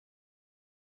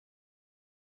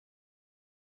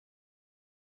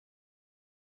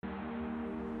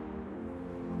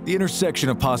The intersection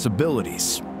of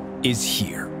possibilities is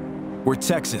here, where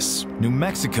Texas, New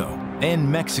Mexico,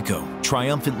 and Mexico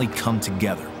triumphantly come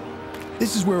together.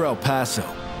 This is where El Paso,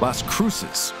 Las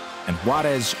Cruces, and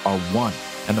Juarez are one,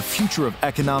 and the future of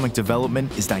economic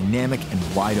development is dynamic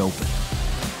and wide open.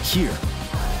 Here,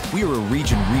 we are a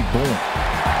region reborn.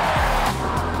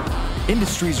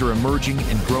 Industries are emerging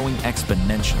and growing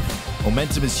exponentially.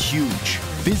 Momentum is huge.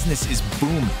 Business is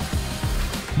booming.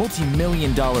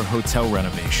 Multi-million-dollar hotel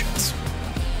renovations.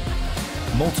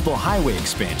 Multiple highway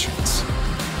expansions.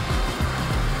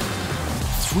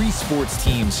 3 sports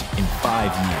teams in 5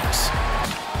 years.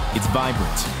 It's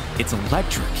vibrant. It's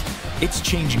electric. It's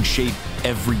changing shape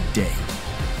every day.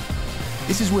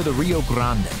 This is where the Rio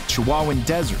Grande, Chihuahuan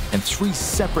Desert, and 3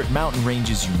 separate mountain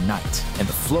ranges unite, and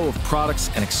the flow of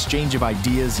products and exchange of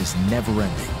ideas is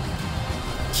never-ending.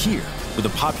 Here, with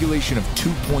a population of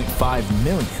 2.5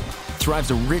 million,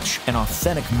 thrives a rich and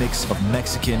authentic mix of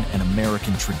Mexican and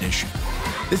American tradition.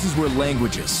 This is where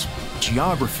languages,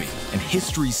 geography, and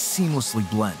history seamlessly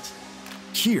blend.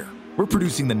 Here, we're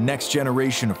producing the next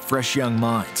generation of fresh young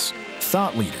minds,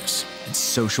 thought leaders, and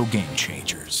social game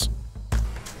changers.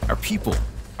 Our people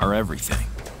are everything.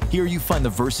 Here you find the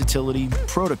versatility,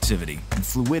 productivity, and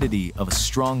fluidity of a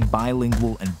strong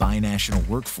bilingual and binational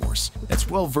workforce that's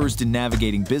well-versed in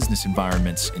navigating business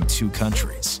environments in 2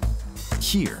 countries.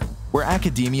 Here, where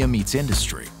academia meets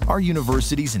industry, our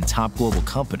universities and top global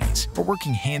companies are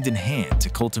working hand in hand to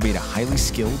cultivate a highly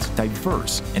skilled,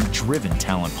 diverse, and driven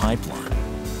talent pipeline.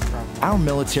 Our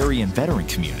military and veteran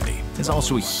community is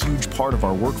also a huge part of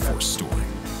our workforce story,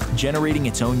 generating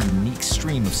its own unique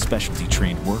stream of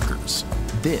specialty-trained workers.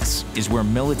 This is where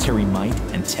military might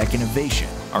and tech innovation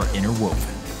are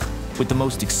interwoven. With the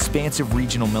most expansive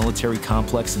regional military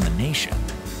complex in the nation,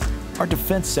 our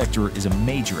defense sector is a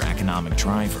major economic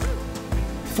driver.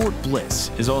 Fort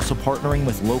Bliss is also partnering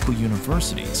with local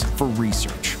universities for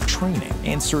research, training,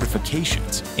 and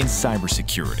certifications in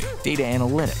cybersecurity, data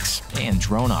analytics, and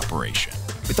drone operation.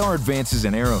 With our advances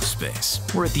in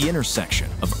aerospace, we're at the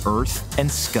intersection of Earth and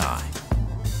sky.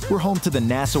 We're home to the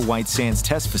NASA White Sands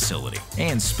Test Facility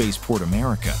and Spaceport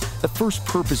America, the first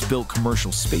purpose-built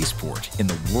commercial spaceport in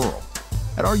the world.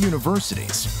 At our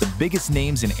universities, the biggest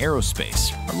names in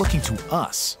aerospace are looking to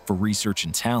us for research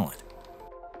and talent.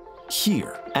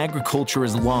 Here, agriculture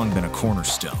has long been a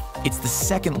cornerstone. It's the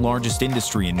 2nd largest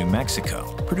industry in New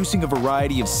Mexico, producing a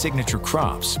variety of signature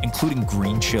crops, including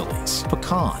green chilies,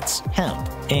 pecans, hemp,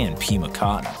 and Pima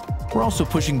cotton. We're also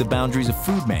pushing the boundaries of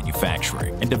food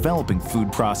manufacturing and developing food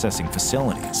processing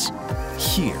facilities.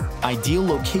 Here, ideal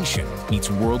location meets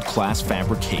world-class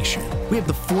fabrication. We have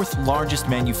the 4th largest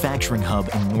manufacturing hub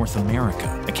in North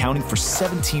America, accounting for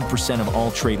 17% of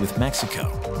all trade with Mexico,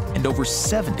 and over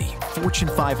 70 Fortune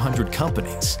 500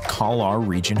 companies call our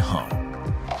region home.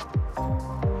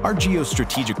 Our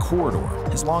geostrategic corridor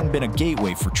has long been a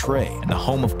gateway for trade and the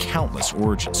home of countless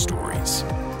origin stories.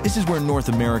 This is where North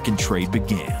American trade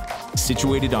began,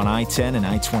 situated on I-10 and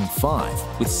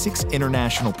I-25, with 6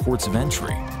 international ports of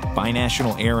entry,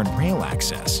 binational air and rail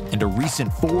access, and a recent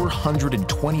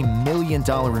 $420 million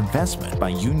investment by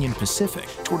Union Pacific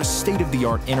toward a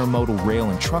state-of-the-art intermodal rail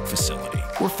and truck facility.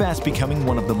 We're fast becoming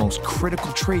one of the most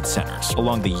critical trade centers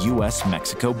along the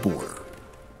U.S.-Mexico border.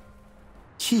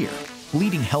 Here,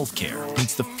 leading healthcare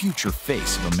meets the future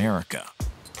face of America.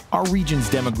 Our region's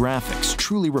demographics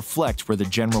truly reflect where the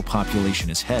general population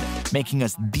is headed, making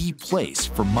us the place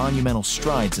for monumental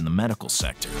strides in the medical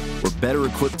sector. We're better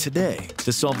equipped today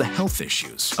to solve the health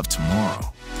issues of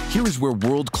tomorrow. Here is where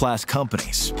world-class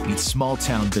companies meet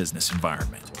small-town business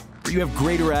environment, where you have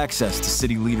greater access to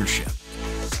city leadership,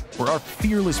 where our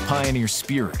fearless pioneer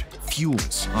spirit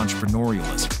fuels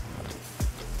entrepreneurialism.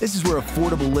 This is where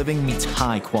affordable living meets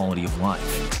high quality of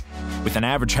life. With an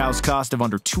average house cost of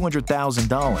under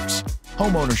 $200,000,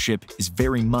 homeownership is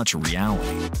very much a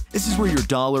reality. This is where your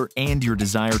dollar and your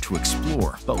desire to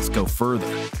explore both go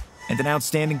further, and an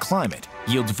outstanding climate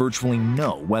yields virtually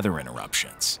no weather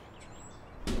interruptions.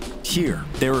 Here,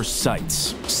 there are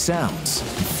sights, sounds,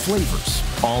 and flavors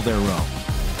all their own.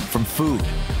 From food,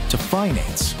 to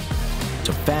finance,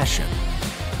 to fashion,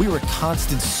 we are a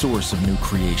constant source of new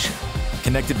creation,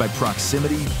 connected by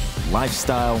proximity,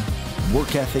 lifestyle,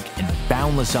 work ethic, and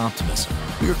boundless optimism.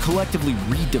 We are collectively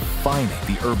redefining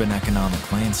the urban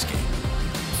economic landscape.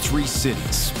 3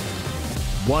 cities,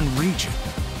 1 region,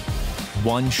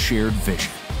 1 shared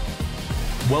vision.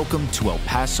 Welcome to El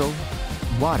Paso,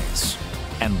 Juarez,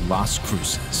 and Las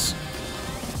Cruces.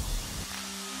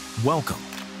 Welcome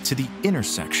to the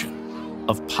intersection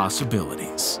of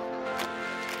possibilities.